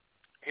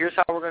 Here's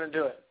how we're going to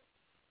do it.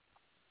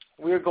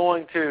 We're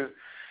going to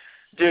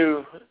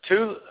do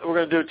 2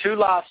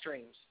 live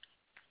streams.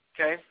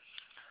 Okay?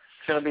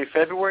 It's going to be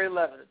February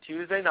 11th,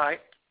 Tuesday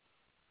night.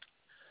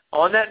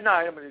 On that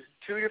night, I'm going to do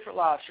 2 different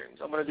live streams.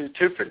 I'm going to do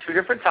 2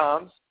 different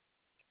times,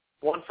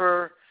 one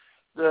for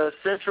the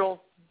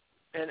Central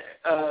and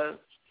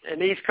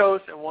East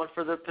Coast and one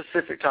for the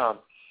Pacific time,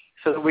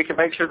 so that we can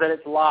make sure that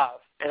it's live.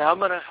 And I'm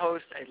going to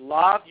host a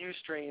live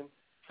Ustream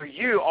for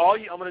you.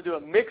 I'm going to do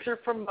a mixer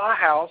from my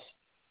house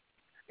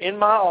in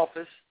my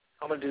office.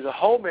 I'm going to do the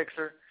whole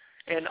mixer,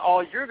 and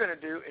all you're going to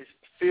do is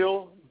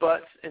fill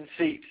butts and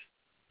seats.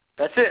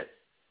 That's it.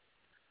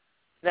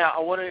 Now,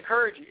 I want to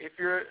encourage you, if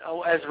you're,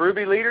 as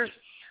Ruby leaders,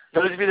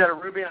 those of you that are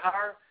Ruby and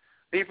higher,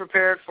 be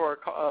prepared for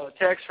a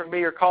text from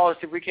me or call us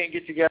if we can't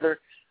get together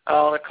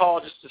on a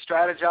call just to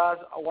strategize.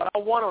 What I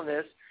want on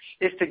this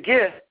is to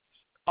get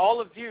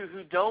all of you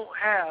who don't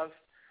have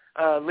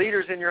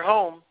leaders in your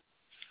home,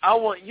 I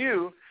want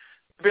you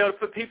to be able to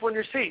put people in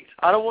your seats.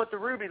 I don't want the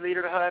Ruby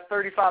leader to have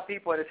 35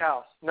 people at his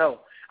house. No.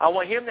 I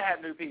want him to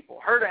have new people,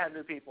 her to have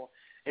new people.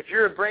 If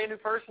you're a brand new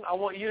person, I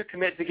want you to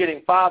commit to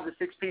getting 5 to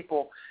 6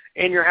 people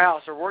in your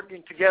house or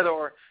working together.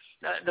 Or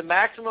the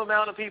maximum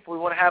amount of people we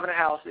want to have in a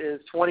house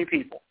is 20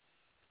 people.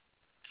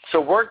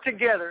 So work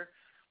together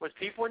with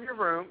people in your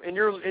room, in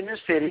your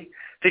city,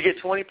 to get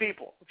 20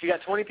 people. If you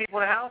got 20 people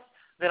in a house,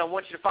 then I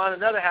want you to find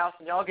another house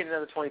and y'all get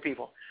another 20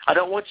 people. I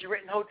don't want you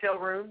renting hotel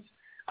rooms.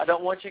 I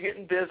don't want you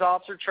getting biz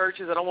ops or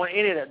churches. I don't want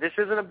any of that. This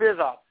isn't a biz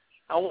op.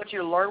 I want you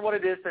to learn what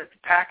it is to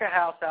pack a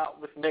house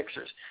out with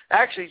mixers.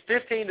 Actually,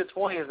 15 to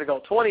 20 is the goal.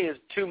 20 is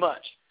too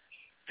much.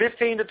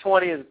 15 to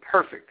 20 is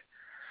perfect.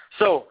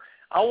 So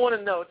I want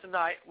to know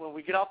tonight when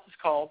we get off this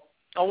call,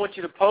 I want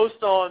you to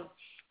post on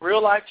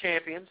Real Life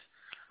Champions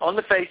on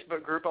the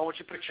Facebook group. I want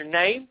you to put your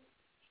name,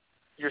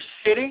 your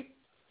city,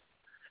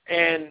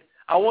 and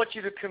I want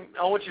you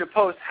to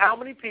post how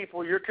many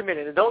people you're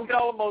committed. And don't get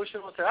all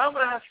emotional and say, I'm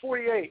going to have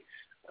 48,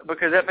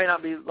 because that may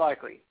not be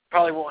likely.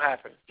 Probably won't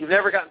happen. You've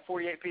never gotten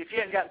 48 people. If you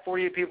hadn't gotten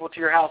 48 people to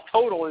your house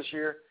total this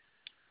year,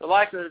 the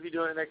likelihood of you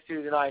doing it next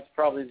Tuesday night is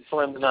probably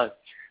slim to none.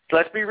 So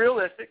let's be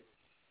realistic.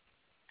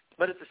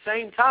 But at the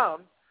same time,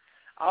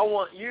 I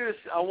want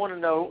to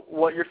know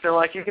what you're feeling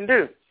like you can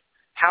do.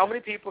 How many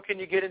people can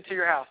you get into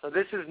your house? So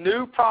this is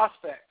new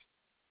prospects.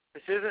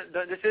 This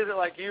isn't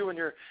like you and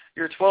your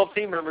 12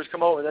 team members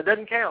come over. That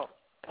doesn't count.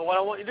 And what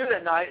I want you to do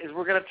that night is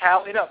we're going to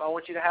tally it up. I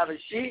want you to have a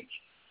sheet.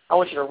 I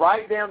want you to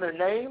write down their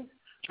name,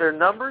 their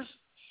numbers,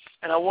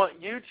 and I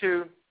want you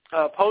to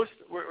post.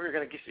 We're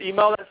going to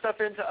email that stuff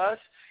into us,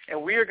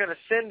 and we are going to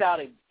send out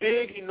a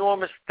big,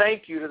 enormous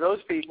thank you to those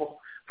people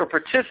for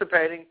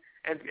participating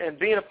and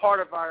being a part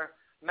of our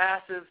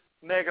massive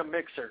mega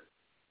mixer.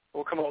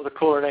 We'll come up with a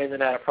cooler name than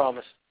that, I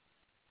promise.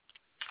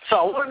 So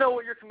I want to know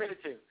what you're committed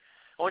to.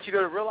 I want you to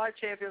go to Real Life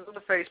Champions on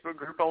the Facebook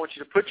group. I want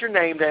you to put your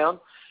name down.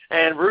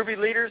 And Ruby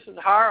Leaders and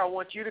Hire, I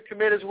want you to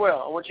commit as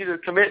well. I want you to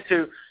commit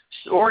to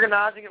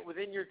organizing it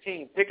within your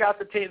team. Pick out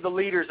the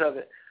leaders of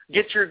it.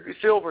 Get your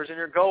silvers and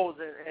your golds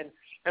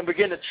and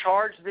begin to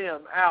charge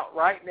them out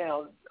right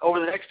now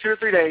over the next 2 or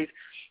 3 days.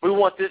 We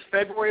want this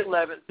February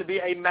 11th to be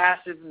a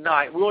massive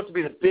night. We want it to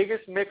be the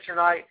biggest mixer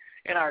night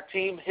in our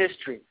team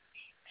history.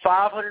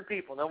 500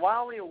 people. Now, why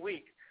only a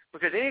week?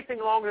 Because anything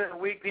longer than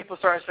a week, people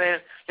start saying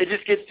it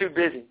just gets too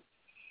busy.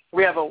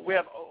 We have a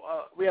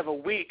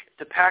week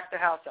to pack the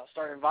house out.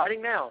 Start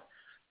inviting now.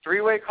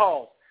 3-way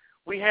calls.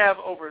 We have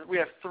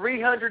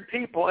 300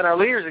 people in our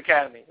Leaders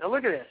Academy. Now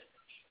look at this.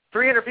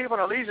 300 people in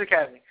our Leaders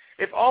Academy.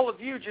 If all of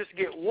you just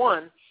get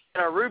one,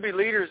 and our Ruby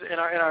leaders and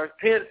our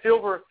Pin,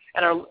 Silver,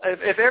 and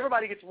if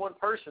everybody gets one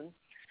person,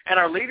 and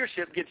our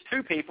leadership gets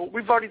 2 people,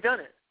 we've already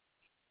done it.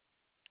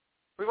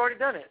 We've already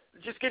done it.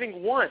 Just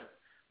getting one.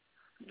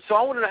 So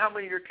I want to know how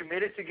many you're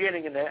committed to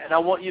getting in that, and I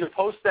want you to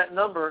post that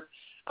number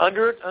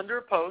under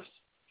a post.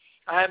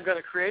 I am going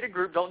to create a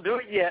group. Don't do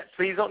it yet.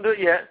 Please don't do it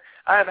yet.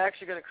 I am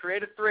actually going to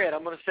create a thread.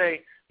 I'm going to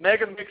say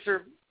Mega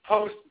Mixer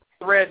post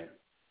thread,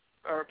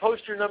 or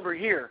post your number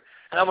here.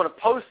 And I'm going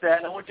to post that,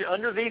 and I want you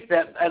underneath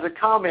that as a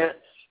comment,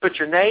 put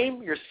your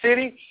name, your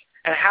city,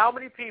 and how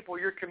many people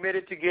you're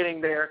committed to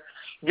getting there,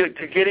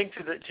 to getting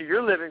to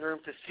your living room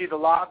to see the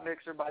live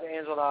mixer by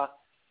Angela and I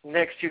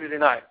next Tuesday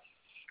night.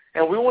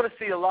 And we want to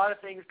see a lot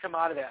of things come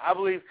out of that. I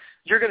believe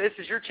this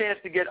is your chance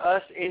to get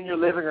us in your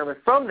living room. And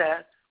from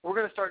that, we're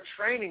going to start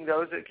training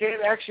those that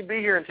can't actually be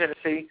here in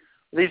Tennessee,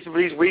 these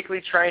weekly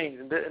trainings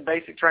and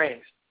basic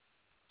trainings.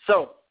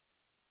 So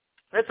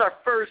that's our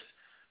first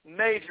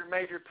major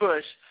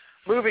push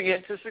moving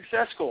into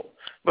Success School.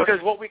 Because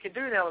what we can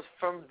do now is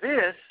from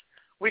this,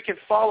 we can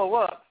follow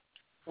up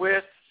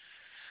with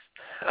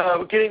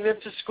getting them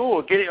to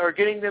school,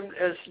 getting them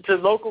to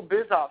local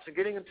biz ops and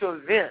getting them to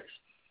events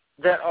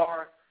that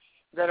are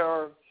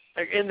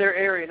in their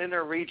area and in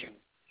their region.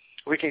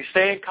 We can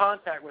stay in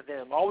contact with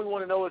them. All we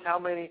want to know is how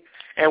many,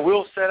 and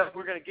we're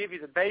going to give you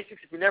the basics.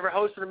 If you never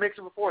hosted a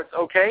mixer before, it's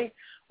okay.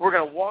 We're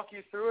going to walk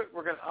you through it.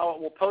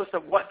 We'll post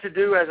up what to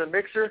do as a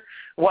mixer,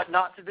 what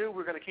not to do.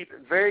 We're going to keep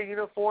it very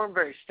uniform,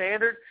 very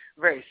standard,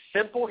 very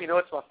simple. You know,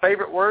 it's my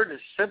favorite word is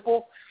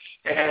simple,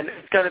 and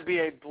it's going to be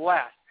a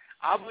blast.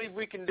 I believe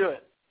we can do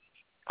it.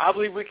 I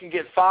believe we can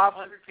get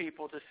 500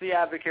 people to see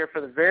Advocare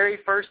for the very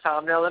first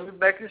time. Now, let me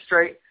make this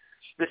straight.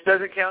 This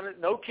doesn't count.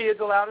 No kids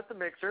allowed at the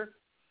mixer.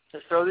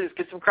 Let's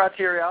get some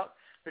criteria out.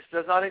 This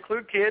does not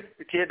include kids.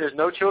 There's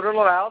no children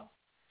allowed.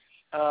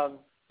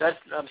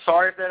 I'm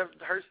sorry if that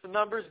hurts the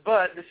numbers,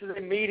 but this is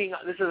a meeting.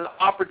 This is an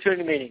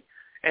opportunity meeting,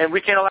 and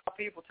we can't allow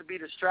people to be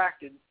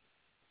distracted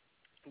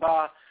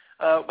by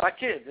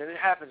kids, and it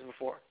happens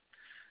before.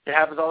 It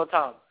happens all the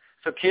time.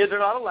 So kids are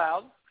not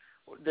allowed.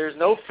 There's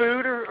no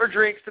food or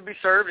drinks to be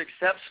served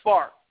except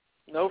Spark.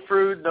 No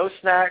food, no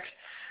snacks.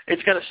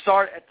 It's going to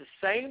start at the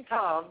same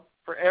time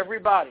for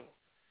everybody,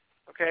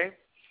 okay?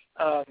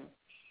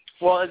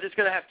 Well, it's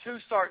going to have 2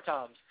 start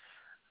times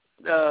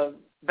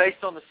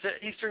based on the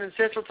Eastern and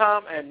Central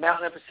time and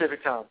Mountain and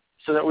Pacific time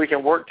so that we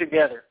can work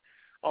together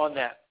on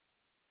that.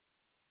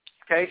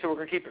 Okay, so we're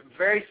going to keep it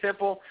very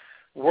simple,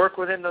 work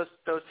within those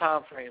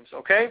time frames,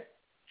 okay?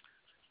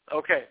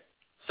 Okay,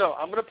 so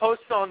I'm going to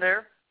post it on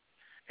there,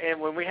 and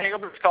when we hang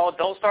up this call,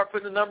 don't start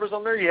putting the numbers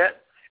on there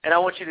yet, and I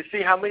want you to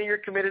see how many you're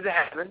committed to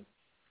having,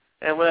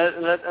 and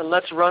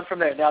let's run from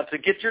there. Now, to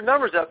get your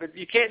numbers up,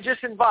 you can't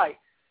just invite.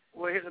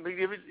 Well, let me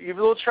give you a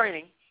little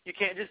training. You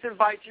can't just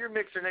invite to your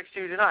mixer next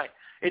Tuesday night.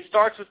 It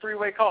starts with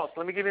 3-way calls.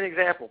 Let me give you an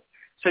example.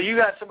 So you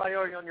got somebody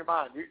already on your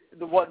mind.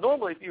 What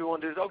normally you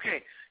want to do is,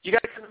 okay, you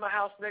got to come to my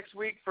house next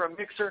week for a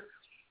mixer.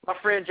 My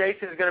friend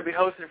Jason is going to be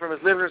hosting it from his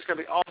living room. It's going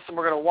to be awesome.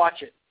 We're going to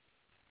watch it.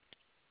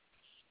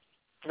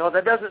 No,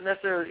 that doesn't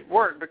necessarily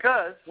work,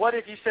 because what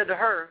if you said to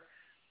her,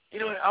 you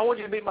know what, I want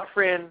you to meet my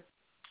friend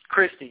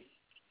Christy.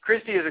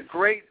 Christy is a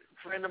great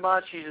friend of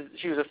mine.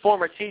 She was a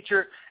former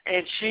teacher,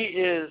 and she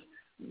is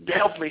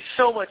helped me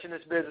so much in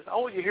this business. I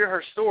want you to hear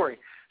her story.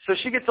 So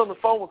she gets on the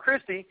phone with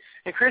Christy,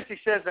 and Christy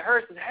says to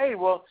her, hey,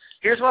 well,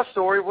 here's my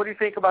story. What do you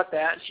think about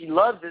that? And she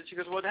loves it. She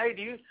goes, well, hey,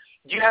 do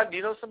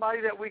you know somebody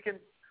that we can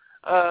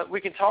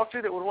talk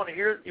to that would want to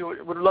hear,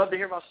 would love to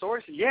hear my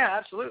story? So yeah,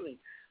 absolutely.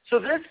 So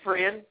this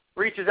friend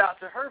reaches out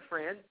to her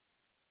friend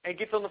and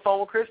gets on the phone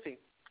with Christy.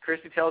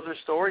 Christy tells her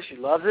story. She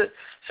loves it.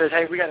 Says,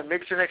 hey, we got a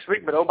mixer next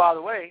week, but oh, by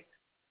the way,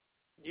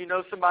 do you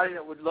know somebody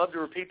that would love to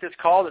repeat this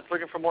call that's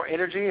looking for more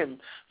energy and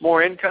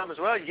more income as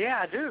well? Yeah,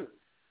 I do.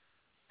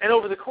 And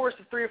over the course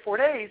of 3 or 4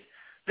 days,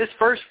 this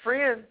first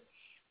friend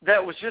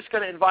that was just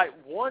going to invite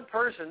one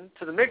person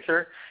to the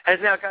mixer has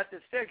now got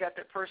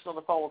that person on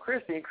the phone with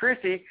Christy, and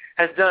Christy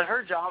has done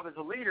her job as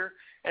a leader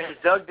and has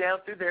dug down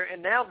through there,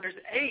 and now there's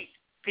 8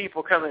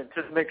 people coming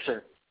to the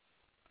mixer.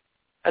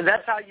 And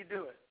that's how you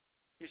do it.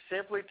 You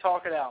simply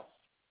talk it out.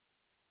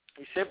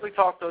 You simply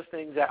talk those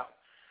things out.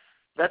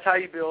 That's how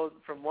you build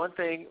from one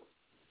thing,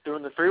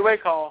 doing the 3-way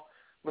call,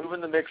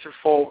 moving the mixer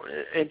forward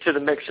into the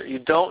mixer. You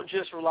don't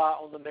just rely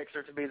on the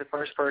mixer to be the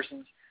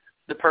person's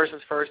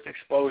first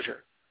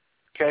exposure.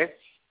 Okay?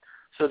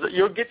 So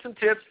you'll get some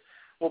tips.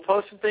 We'll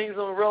post some things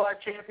on Real Life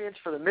Champions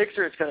for the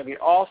mixer. It's going to be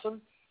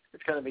awesome.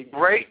 It's going to be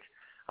great.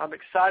 I'm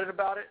excited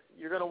about it.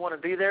 You're going to want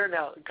to be there.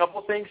 Now, a couple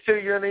of things, too,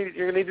 you're going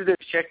to need to do is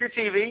check your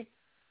TV.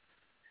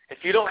 If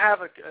you don't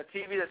have a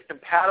TV that's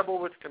compatible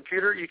with the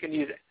computer, you can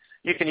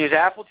use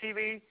Apple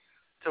TV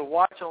to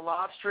watch on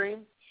live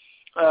stream.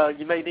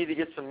 You may need to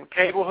get some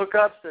cable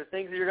hookups. They're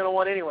things that you're going to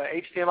want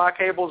anyway. HDMI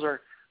cables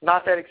are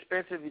not that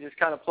expensive. You just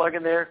kind of plug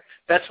in there.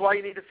 That's why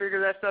you need to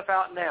figure that stuff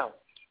out now.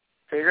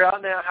 Figure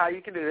out now how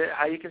you can do that,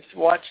 how you can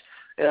watch.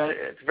 At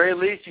the very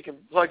least, you can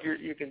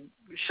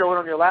show it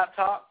on your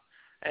laptop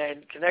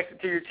and connect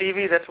it to your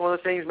TV. That's one of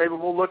the things. Maybe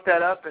we'll look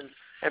that up and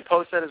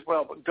post that as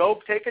well. But go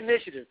take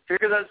initiative.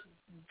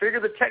 Figure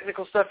the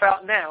technical stuff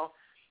out now.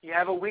 You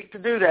have a week to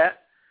do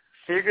that.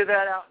 Figure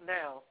that out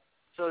now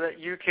so that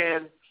you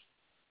can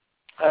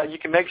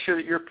make sure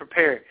that you're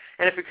prepared.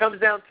 And if it comes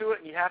down to it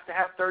and you have to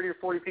have 30 or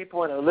 40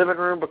 people in a living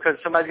room because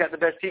somebody's got the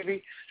best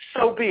TV,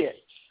 so be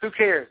it. Who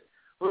cares?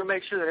 We'll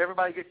make sure that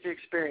everybody gets the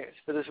experience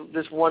for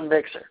this one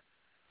mixer.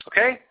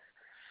 Okay?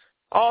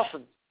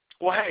 Awesome.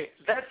 Well, hey,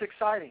 that's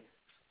exciting.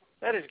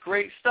 That is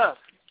great stuff.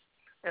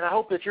 And I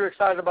hope that you're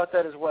excited about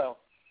that as well,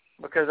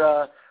 because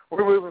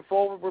we're moving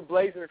forward. We're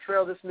blazing a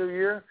trail this new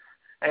year,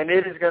 and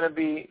it is going to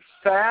be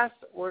fast.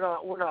 We're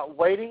not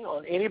waiting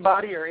on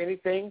anybody or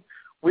anything.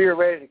 We are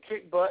ready to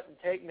kick butt and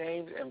take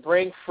names and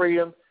bring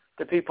freedom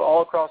to people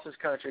all across this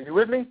country. You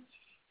with me?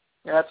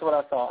 Yeah, that's what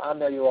I thought. I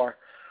know you are.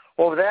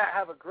 Well, with that,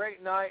 have a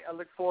great night. I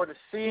look forward to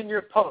seeing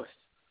your post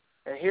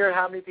and hearing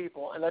how many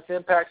people, and let's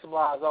impact some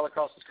lives all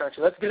across this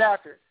country. Let's get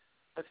after it.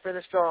 Let's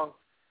finish strong.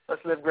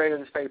 Let's live great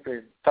in this pay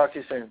period. Talk to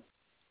you soon.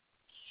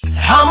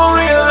 I'm a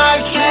real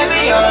life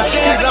champion.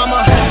 I'm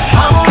a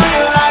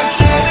real life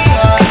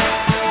champion.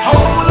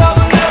 Hold up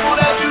the level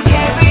that you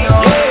gave me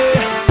on.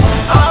 Yeah.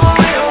 I'm a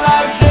real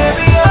life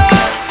champion.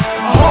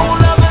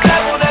 Hold up the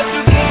level that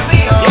you gave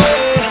me on.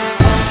 Yeah.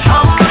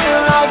 I'm a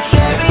real life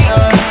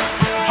champion.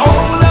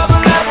 Hold up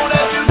the level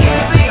that you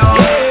gave me on.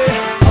 Yeah.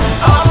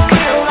 I'm a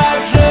real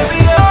life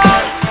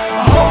champion.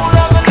 Hold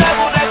up the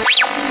level that you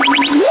gave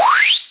me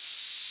on.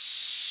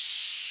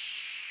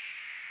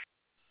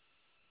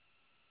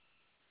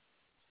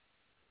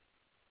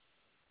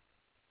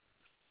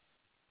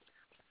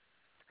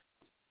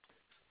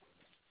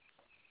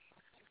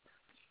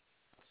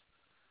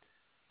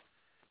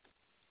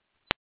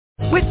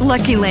 With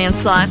Lucky Land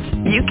Slots,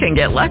 you can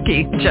get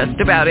lucky just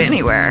about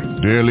anywhere.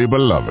 Dearly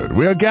beloved,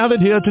 we are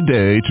gathered here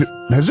today to...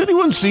 Has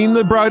anyone seen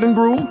the bride and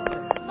groom?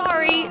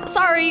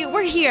 Sorry,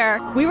 we're here.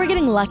 We were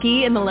getting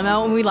lucky in the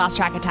limo and we lost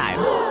track of time.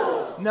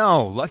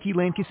 No, Lucky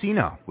Land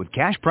Casino, with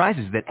cash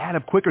prizes that add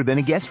up quicker than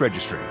a guest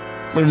registry.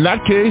 In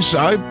that case,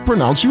 I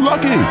pronounce you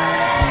lucky.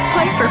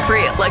 Play for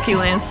free at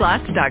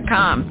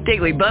LuckyLandSlots.com.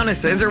 Daily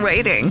bonuses are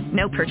waiting.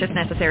 No purchase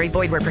necessary.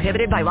 Void where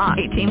prohibited by law.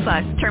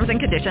 18+. Terms and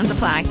conditions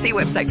apply. See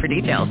website for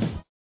details.